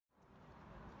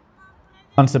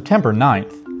On September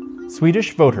 9th,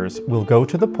 Swedish voters will go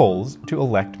to the polls to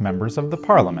elect members of the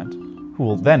parliament, who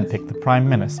will then pick the prime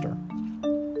minister.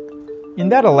 In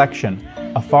that election,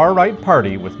 a far-right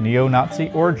party with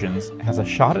neo-Nazi origins has a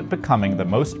shot at becoming the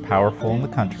most powerful in the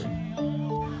country.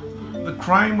 The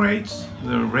crime rates,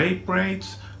 the rape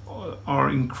rates are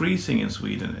increasing in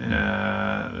Sweden.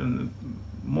 And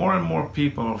more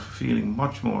people are feeling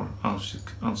much more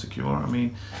unsecure. I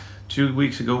mean, 2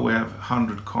 weeks ago we have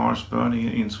 100 cars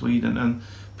burning in Sweden, and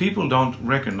people don't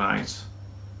recognize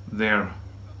their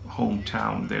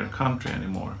hometown, their country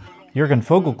anymore. Jürgen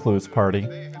Vogelklow's party,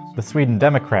 the Sweden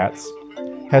Democrats,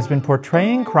 has been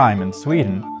portraying crime in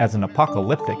Sweden as an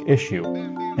apocalyptic issue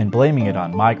and blaming it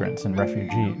on migrants and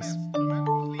refugees.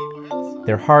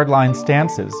 Their hardline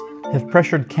stances have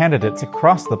pressured candidates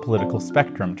across the political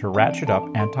spectrum to ratchet up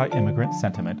anti-immigrant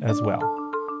sentiment as well.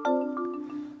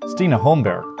 Stina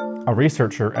Holmberg, a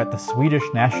researcher at the Swedish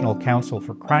National Council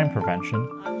for Crime Prevention,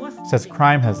 says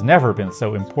crime has never been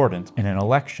so important in an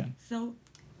election. So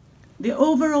the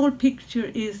overall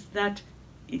picture is that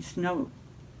it's no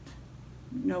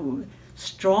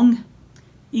strong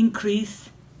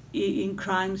increase in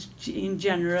crimes in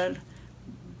general,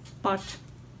 but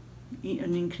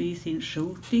an increase in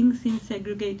shootings in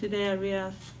segregated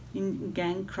areas, in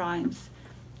gang crimes.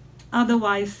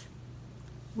 Otherwise,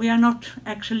 we are not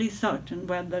actually certain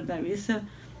whether there is a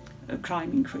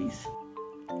crime increase.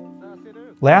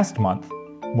 Last month,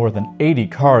 more than 80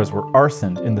 cars were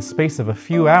arsoned in the space of a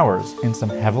few hours in some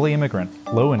heavily immigrant,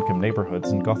 low-income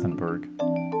neighborhoods in Gothenburg.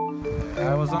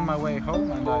 I was on my way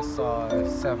home and I saw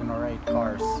 7 or 8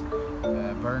 cars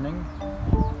burning.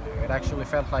 It actually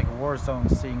felt like a war zone,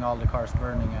 seeing all the cars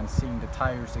burning and seeing the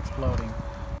tires exploding.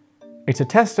 It's a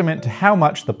testament to how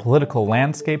much the political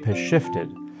landscape has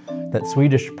shifted that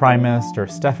Swedish Prime Minister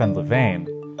Stefan Löfven,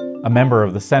 a member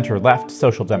of the center-left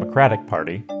Social Democratic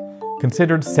Party,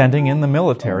 considered sending in the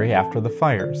military after the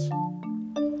fires.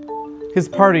 His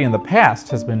party in the past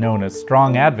has been known as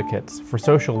strong advocates for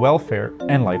social welfare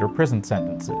and lighter prison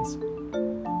sentences.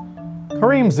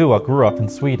 Karim Zua grew up in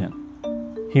Sweden.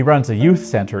 He runs a youth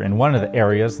center in one of the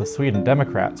areas the Sweden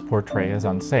Democrats portray as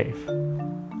unsafe.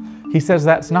 He says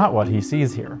that's not what he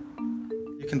sees here.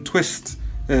 You can twist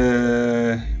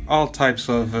all types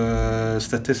of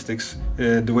statistics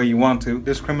the way you want to.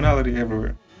 There's criminality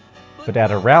everywhere. But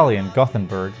at a rally in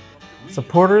Gothenburg,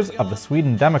 supporters of the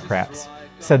Sweden Democrats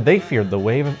said they feared the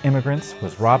wave of immigrants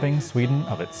was robbing Sweden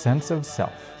of its sense of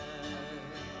self.